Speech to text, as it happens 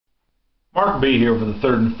Mark B here for the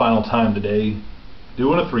third and final time today,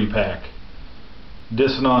 doing a 3-pack.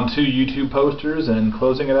 Dissing on 2 YouTube posters and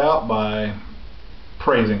closing it out by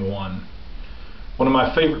praising one. One of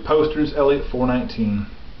my favorite posters, Elliot 419.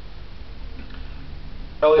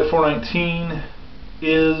 Elliot 419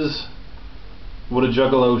 is what a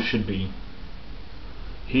juggalo should be.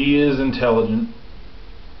 He is intelligent.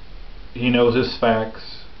 He knows his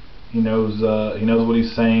facts. He knows what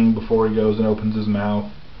he's saying before he goes and opens his mouth.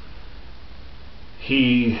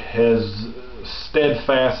 He has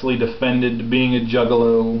steadfastly defended being a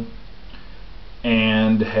juggalo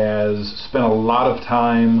and has spent a lot of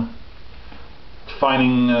time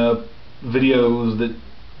finding videos that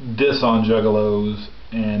diss on juggalos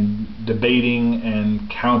and debating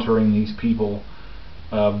and countering these people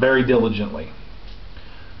very diligently.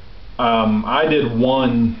 I did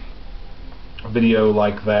one video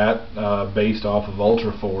like that based off of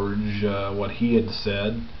Ultraforge, what he had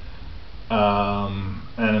said.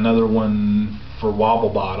 And another one for Wobble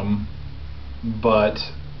Bottom, but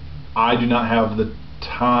I do not have the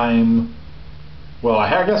time. Well,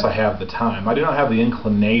 I guess I have the time. I do not have the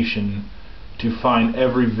inclination to find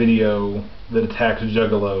every video that attacks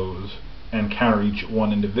juggalos and counter each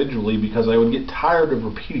one individually, because I would get tired of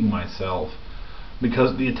repeating myself,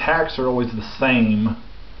 because the attacks are always the same.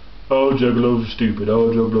 Oh, juggalos are stupid.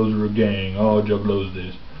 Oh, juggalos are a gang. Oh, juggalos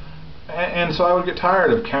this. And so I would get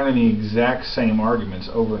tired of counting the exact same arguments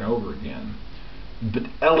over and over again. But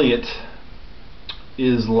Elliot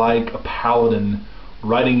is like a paladin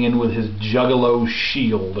riding in with his juggalo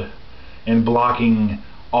shield and blocking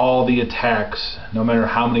all the attacks, no matter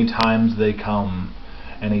how many times they come,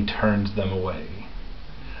 and he turns them away.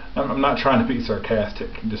 I'm not trying to be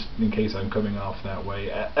sarcastic, just in case I'm coming off that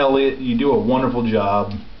way. Elliot, you do a wonderful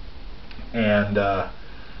job, and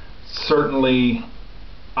certainly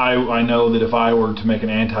I know that if I were to make an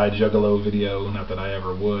anti-juggalo video, not that I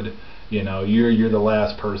ever would, you're the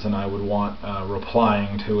last person I would want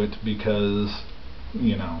replying to it, because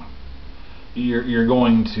you're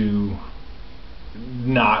going to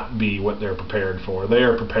not be what they're prepared for. They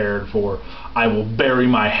are prepared for, I will bury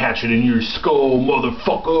my hatchet in your skull,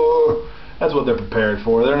 motherfucker. That's what they're prepared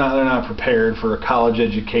for. They're not prepared for a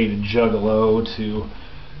college-educated juggalo to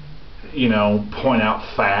point out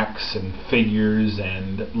facts and figures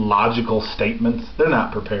and logical statements. They're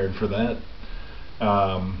not prepared for that.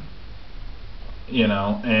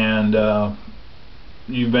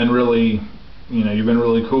 You've been really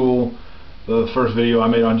cool. The first video I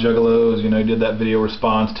made on juggalos, you did that video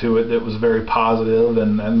response to it that was very positive,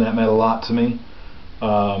 and that meant a lot to me.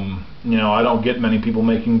 I don't get many people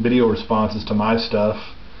making video responses to my stuff.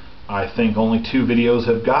 I think only 2 videos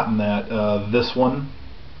have gotten that. This one,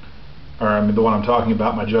 the one I'm talking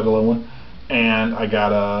about, my juggalo one, and I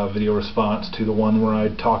got a video response to the one where I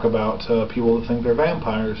talk about people that think they're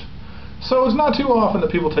vampires. So it's not too often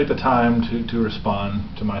that people take the time to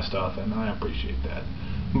respond to my stuff, and I appreciate that.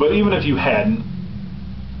 But even if you hadn't,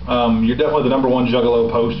 you're definitely the #1 juggalo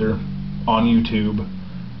poster on YouTube,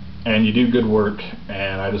 and you do good work,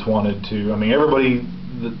 and I just wanted to, everybody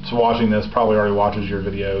that's watching this probably already watches your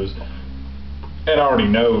videos and already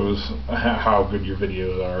knows how good your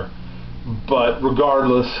videos are. But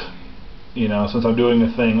regardless, since I'm doing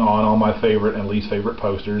a thing on all my favorite and least favorite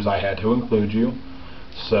posters, I had to include you.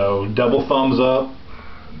 So double thumbs up,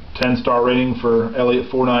 10-star rating for Elliot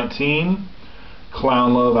 419.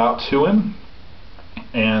 Clown love out to him.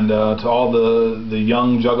 And to all the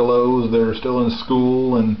young juggalos that are still in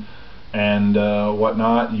school and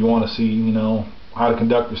whatnot, you want to see how to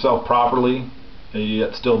conduct yourself properly,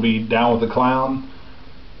 yet still be down with the clown.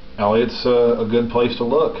 Elliot's a good place to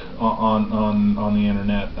look on the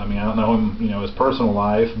internet. I don't know him, his personal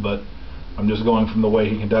life, but I'm just going from the way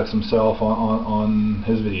he conducts himself on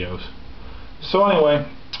his videos. So anyway,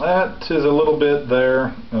 that is a little bit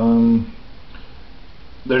there.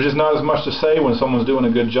 There's just not as much to say when someone's doing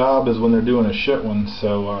a good job as when they're doing a shit one.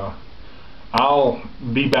 So I'll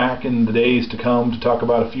be back in the days to come to talk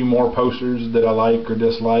about a few more posters that I like or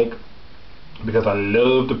dislike, because I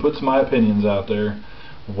love to put my opinions out there,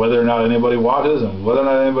 whether or not anybody watches and whether or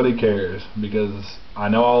not anybody cares, because I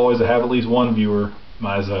know I'll always have at least one viewer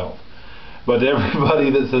myself. But to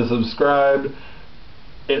everybody that says subscribe,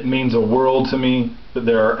 it means a world to me that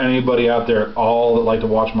there are anybody out there at all that like to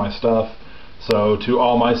watch my stuff. So to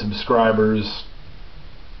all my subscribers,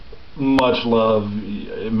 much love.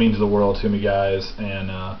 It means the world to me, guys,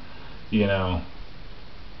 and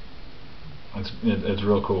it's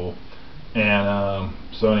real cool. And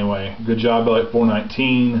so anyway, good job, Elliot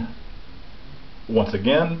 419, once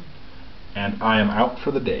again, and I am out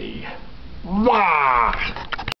for the day. Wah!